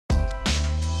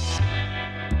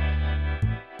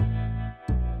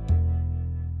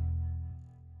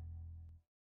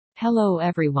Hello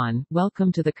everyone,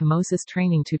 welcome to the Comosys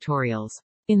training tutorials.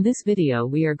 In this video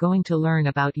we are going to learn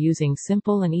about using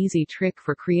simple and easy trick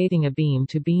for creating a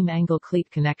beam-to-beam angle cleat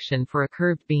connection for a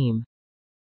curved beam.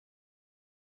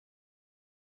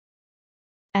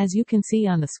 As you can see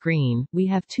on the screen, we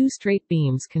have two straight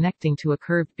beams connecting to a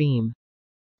curved beam.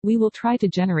 We will try to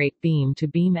generate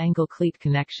beam-to-beam angle cleat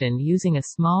connection using a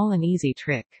small and easy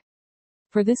trick.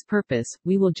 For this purpose,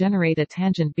 we will generate a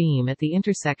tangent beam at the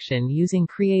intersection using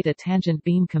Create a Tangent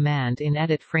Beam command in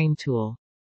Edit Frame tool.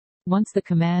 Once the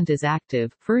command is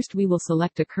active, first we will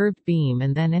select a curved beam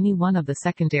and then any one of the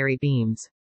secondary beams.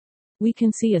 We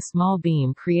can see a small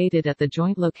beam created at the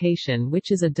joint location, which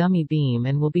is a dummy beam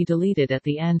and will be deleted at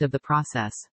the end of the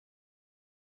process.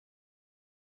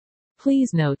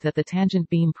 Please note that the tangent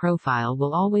beam profile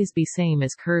will always be same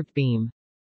as curved beam.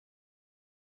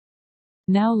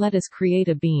 Now let us create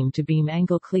a beam-to-beam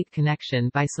angle cleat connection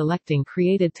by selecting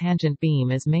Created Tangent Beam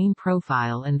as main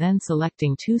profile and then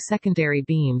selecting two secondary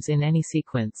beams in any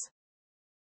sequence.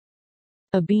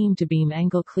 A beam-to-beam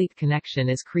angle cleat connection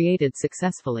is created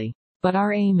successfully. But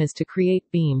our aim is to create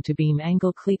beam-to-beam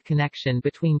angle cleat connection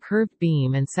between curved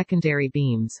beam and secondary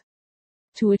beams.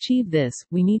 To achieve this,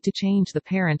 we need to change the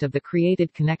parent of the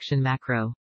created connection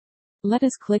macro. Let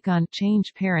us click on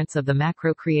Change Parents of the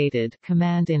Macro Created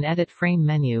command in Edit Frame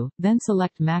menu, then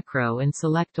select Macro and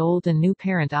select Old and New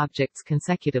Parent Objects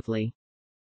consecutively.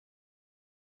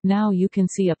 Now you can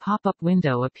see a pop-up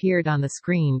window appeared on the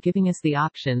screen giving us the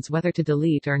options whether to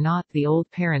delete or not the old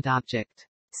parent object.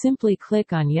 Simply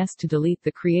click on Yes to delete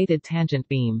the created tangent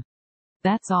beam.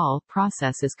 That's all,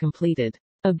 process is completed.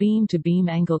 A beam-to-beam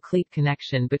angle cleat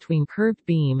connection between curved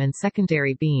beam and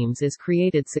secondary beams is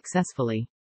created successfully.